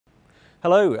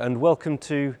Hello and welcome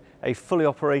to a fully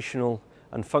operational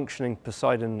and functioning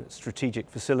Poseidon strategic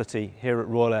facility here at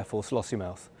Royal Air Force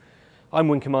Lossiemouth. I'm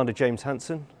Wing Commander James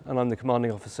Hanson and I'm the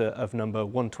Commanding Officer of number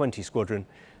 120 Squadron,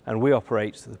 and we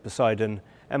operate the Poseidon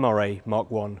MRA Mark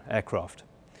I aircraft.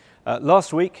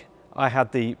 Last week I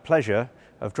had the pleasure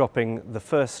of dropping the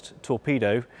first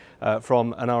torpedo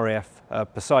from an RAF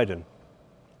Poseidon.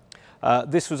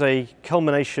 This was a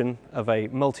culmination of a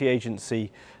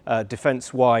multi-agency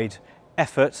defence-wide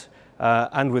effort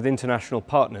and with international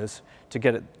partners to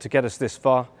get us this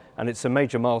far, and it's a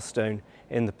major milestone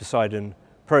in the Poseidon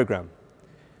programme.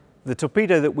 The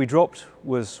torpedo that we dropped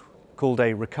was called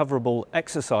a recoverable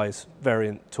exercise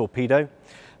variant torpedo.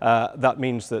 That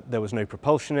means that there was no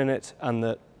propulsion in it and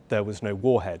that there was no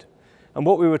warhead. And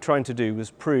what we were trying to do was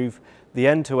prove the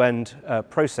end-to-end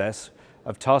process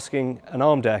of tasking an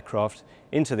armed aircraft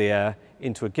into the air,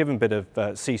 into a given bit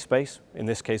of sea space. In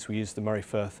this case we used the Murray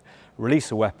Firth,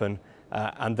 release a weapon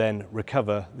and then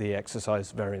recover the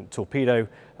exercise variant torpedo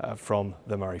from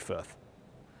the Murray Firth.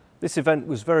 This event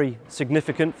was very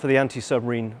significant for the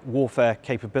anti-submarine warfare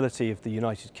capability of the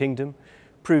United Kingdom,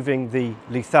 proving the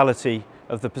lethality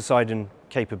of the Poseidon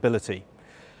capability.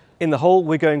 In the whole,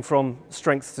 we're going from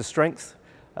strength to strength.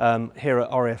 Here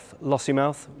at RAF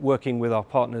Lossiemouth, working with our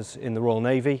partners in the Royal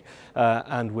Navy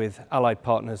and with allied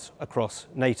partners across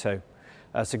NATO.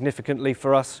 Significantly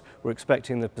for us, we're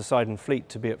expecting the Poseidon fleet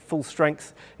to be at full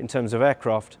strength in terms of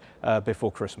aircraft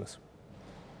before Christmas.